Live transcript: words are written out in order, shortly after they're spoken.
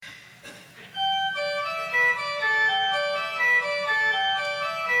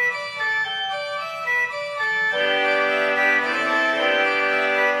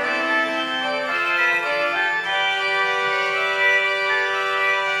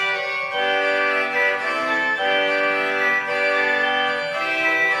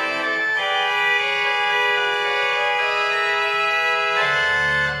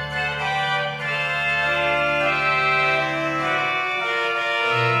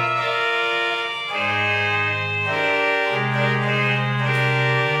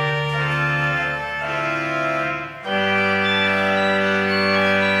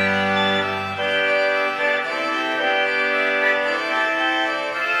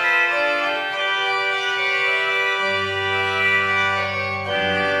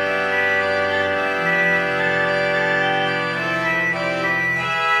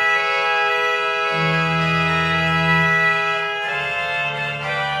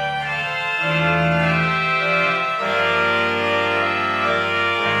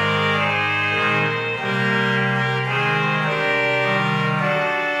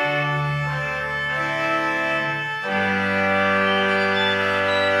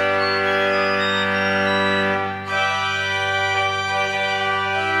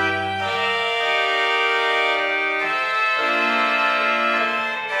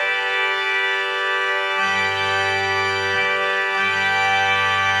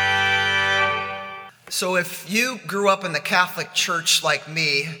So if you grew up in the Catholic Church like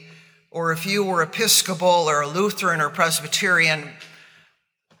me, or if you were Episcopal or a Lutheran or Presbyterian,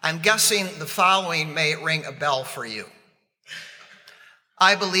 I'm guessing the following may ring a bell for you.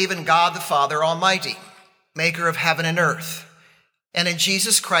 I believe in God the Father Almighty, maker of heaven and earth, and in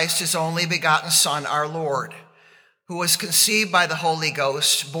Jesus Christ, his only begotten Son, our Lord, who was conceived by the Holy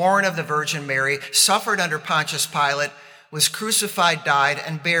Ghost, born of the Virgin Mary, suffered under Pontius Pilate, was crucified, died,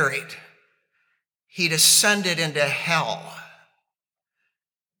 and buried. He descended into hell.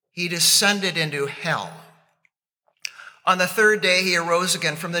 He descended into hell. On the third day, he arose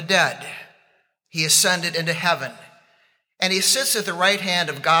again from the dead. He ascended into heaven, and he sits at the right hand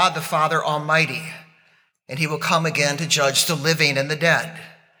of God the Father Almighty, and he will come again to judge the living and the dead.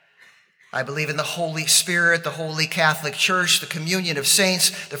 I believe in the Holy Spirit, the Holy Catholic Church, the communion of saints,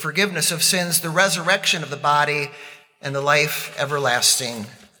 the forgiveness of sins, the resurrection of the body, and the life everlasting.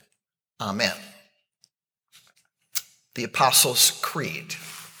 Amen. The Apostles' Creed.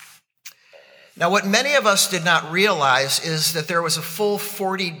 Now, what many of us did not realize is that there was a full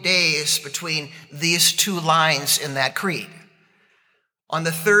 40 days between these two lines in that creed. On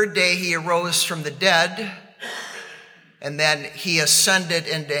the third day, he arose from the dead, and then he ascended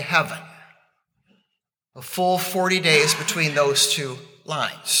into heaven. A full 40 days between those two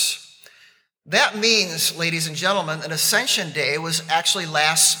lines. That means, ladies and gentlemen, an Ascension Day was actually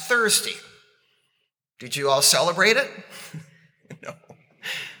last Thursday. Did you all celebrate it? No,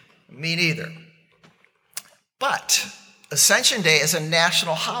 me neither. But Ascension Day is a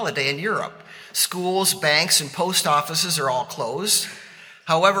national holiday in Europe. Schools, banks, and post offices are all closed.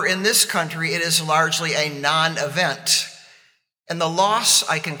 However, in this country, it is largely a non-event. And the loss,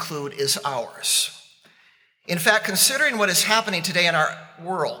 I conclude, is ours. In fact, considering what is happening today in our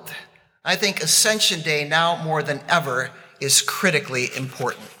world, I think Ascension Day now more than ever is critically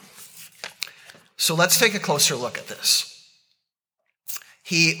important. So let's take a closer look at this.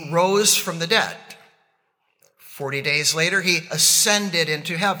 He rose from the dead. 40 days later, he ascended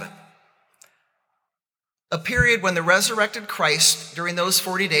into heaven. A period when the resurrected Christ, during those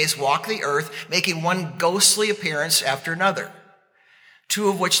 40 days, walked the earth, making one ghostly appearance after another, two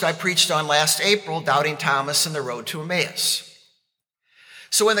of which I preached on last April, Doubting Thomas and the Road to Emmaus.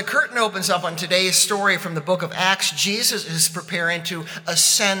 So when the curtain opens up on today's story from the book of Acts, Jesus is preparing to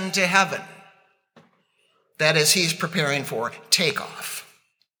ascend to heaven. That is, he's preparing for takeoff.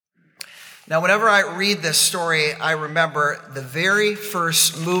 Now, whenever I read this story, I remember the very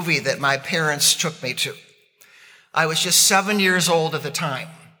first movie that my parents took me to. I was just 7 years old at the time.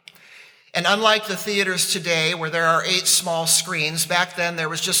 And unlike the theaters today, where there are 8 small screens, back then there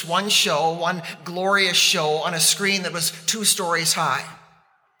was just one show, one glorious show on a screen that was 2 stories high.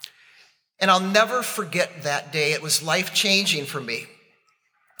 And I'll never forget that day. It was life-changing for me.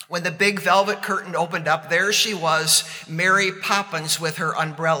 When the big velvet curtain opened up, there she was, Mary Poppins with her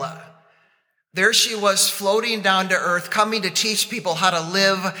umbrella. There she was, floating down to earth, coming to teach people how to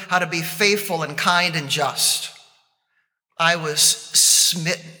live, how to be faithful and kind and just. I was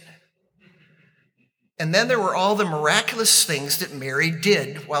smitten. And then there were all the miraculous things that Mary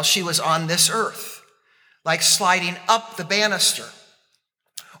did while she was on this earth, like sliding up the banister,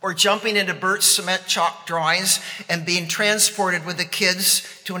 or jumping into Bert's cement chalk drawings and being transported with the kids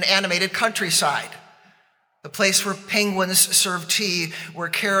to an animated countryside, the place where penguins served tea, where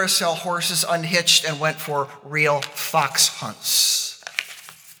carousel horses unhitched and went for real fox hunts.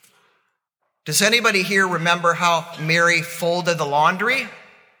 Does anybody here remember how Mary folded the laundry?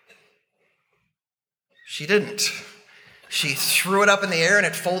 She didn't. She threw it up in the air and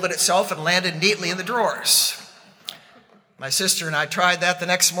it folded itself and landed neatly in the drawers. My sister and I tried that the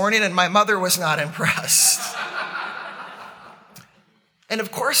next morning, and my mother was not impressed. And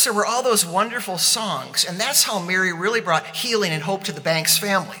of course, there were all those wonderful songs, and that's how Mary really brought healing and hope to the Banks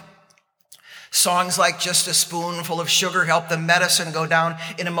family. Songs like Just a Spoonful of Sugar helped the medicine go down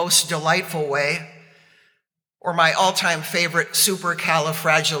in a most delightful way. Or my all-time favorite,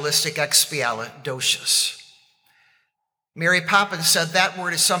 Supercalifragilisticexpialidocious. Mary Poppins said that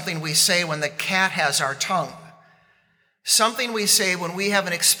word is something we say when the cat has our tongue. Something we say when we have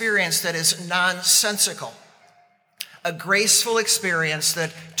an experience that is nonsensical. A graceful experience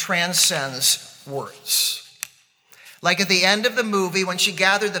that transcends words. Like at the end of the movie when she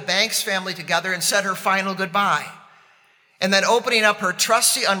gathered the Banks family together and said her final goodbye. And then opening up her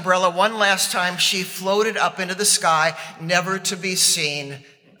trusty umbrella one last time, she floated up into the sky, never to be seen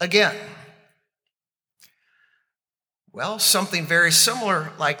again. Well, something very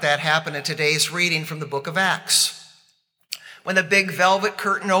similar like that happened in today's reading from the book of Acts. When the big velvet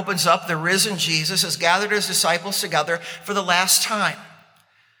curtain opens up, the risen Jesus has gathered his disciples together for the last time.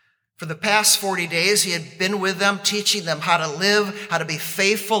 For the past 40 days, he had been with them, teaching them how to live, how to be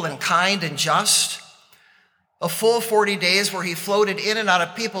faithful and kind and just. A full 40 days where he floated in and out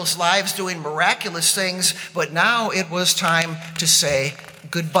of people's lives doing miraculous things, but now it was time to say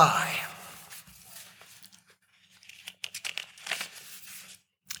goodbye.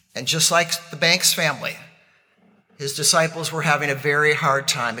 And just like the Banks family, his disciples were having a very hard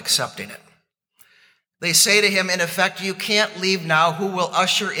time accepting it. They say to him, in effect, you can't leave now. Who will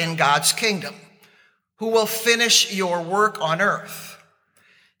usher in God's kingdom? Who will finish your work on earth?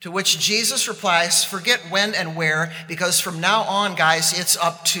 To which Jesus replies, forget when and where, because from now on, guys, it's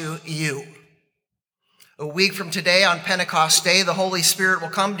up to you. A week from today, on Pentecost Day, the Holy Spirit will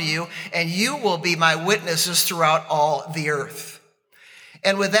come to you, and you will be my witnesses throughout all the earth.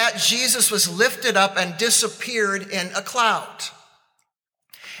 And with that, Jesus was lifted up and disappeared in a cloud.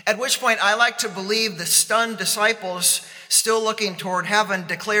 At which point, I like to believe the stunned disciples, still looking toward heaven,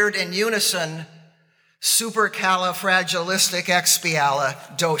 declared in unison,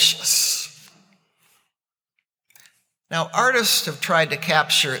 Supercalifragilisticexpialidocious. Now, artists have tried to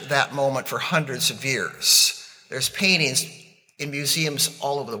capture that moment for hundreds of years. There's paintings in museums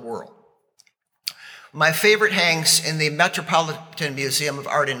all over the world. My favorite hangs in the Metropolitan Museum of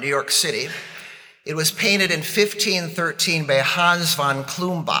Art in New York City. It was painted in 1513 by Hans von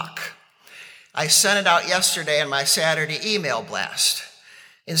Klumbach. I sent it out yesterday in my Saturday email blast.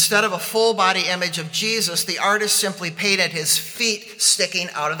 Instead of a full-body image of Jesus, the artist simply painted his feet sticking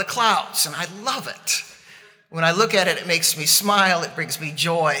out of the clouds, and I love it. When I look at it, it makes me smile, it brings me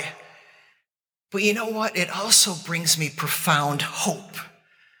joy. But you know what? It also brings me profound hope,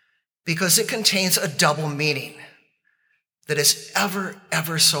 because it contains a double meaning that is ever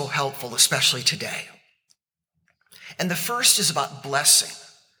so helpful, especially today. And the first is about blessing.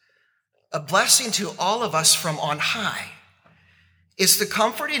 A blessing to all of us from on high. It's the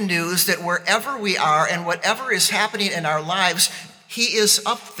comforting news that wherever we are and whatever is happening in our lives, he is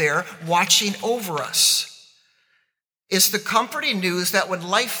up there watching over us. It's the comforting news that when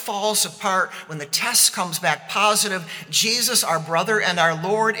life falls apart, when the test comes back positive, Jesus, our brother and our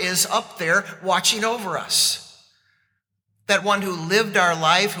Lord, is up there watching over us. That one who lived our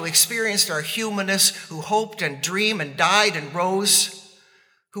life, who experienced our humanness, who hoped and dreamed and died and rose,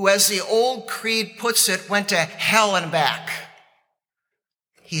 who, as the old creed puts it, went to hell and back.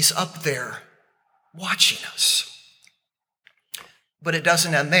 He's up there watching us. But it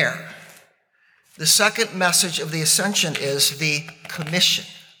doesn't end there. The second message of the ascension is the commission.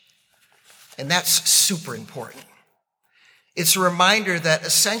 And that's super important. It's a reminder that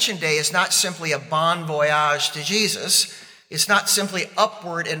Ascension Day is not simply a bon voyage to Jesus. It's not simply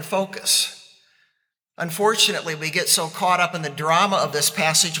upward in focus. Unfortunately, we get so caught up in the drama of this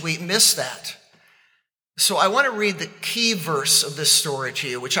passage, we miss that. So I want to read the key verse of this story to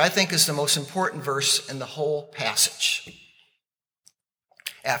you, which I think is the most important verse in the whole passage.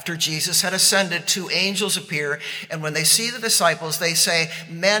 After Jesus had ascended, two angels appear, and when they see the disciples, they say,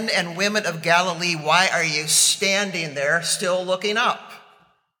 men and women of Galilee, why are you standing there still looking up?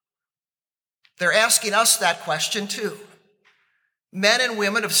 They're asking us that question too. Men and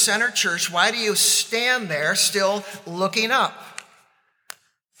women of Center Church, why do you stand there still looking up?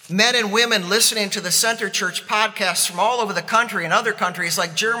 Men and women listening to the Center Church podcasts from all over the country and other countries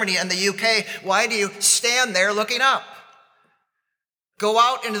like Germany and the UK, why do you stand there looking up? Go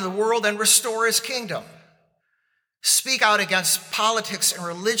out into the world and restore his kingdom. Speak out against politics and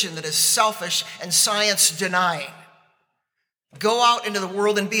religion that is selfish and science denying. Go out into the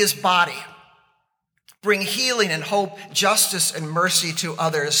world and be his body. Bring healing and hope, justice and mercy to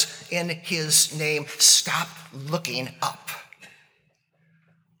others in his name. Stop looking up.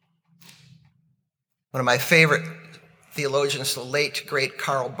 One of my favorite theologians, the late, great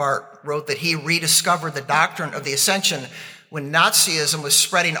Karl Barth, wrote that he rediscovered the doctrine of the ascension when Nazism was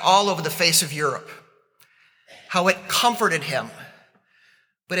spreading all over the face of Europe. How it comforted him,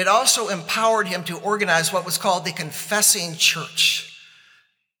 but it also empowered him to organize what was called the Confessing Church.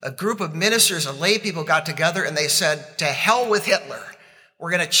 A group of ministers and lay people got together and they said, to hell with Hitler.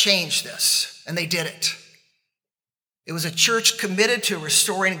 We're going to change this. And they did it. It was a church committed to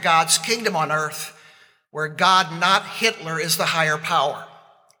restoring God's kingdom on earth, where God, not Hitler, is the higher power.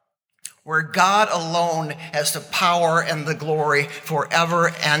 Where God alone has the power and the glory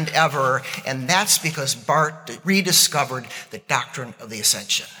forever and ever. And that's because Barth rediscovered the doctrine of the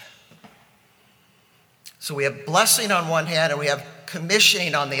ascension. So we have blessing on one hand and we have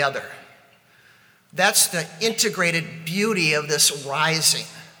commissioning on the other. That's the integrated beauty of this rising.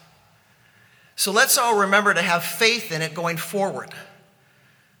 So let's all remember to have faith in it going forward.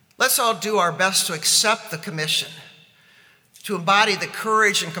 Let's all do our best to accept the commission, to embody the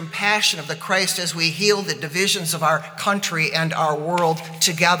courage and compassion of the Christ as we heal the divisions of our country and our world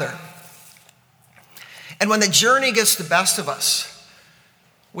together. And when the journey gets the best of us,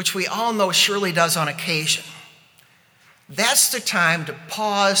 which we all know surely does on occasion, that's the time to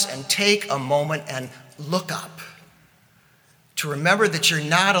pause and take a moment and look up. To remember that you're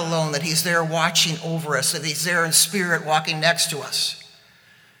not alone, that he's there watching over us, that he's there in spirit walking next to us.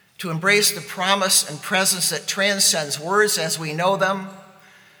 To embrace the promise and presence that transcends words as we know them,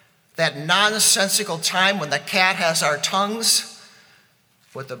 that nonsensical time when the cat has our tongues,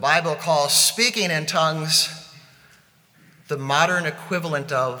 what the Bible calls speaking in tongues, the modern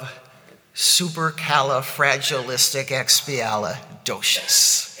equivalent of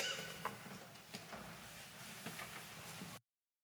Supercalifragilisticexpialidocious.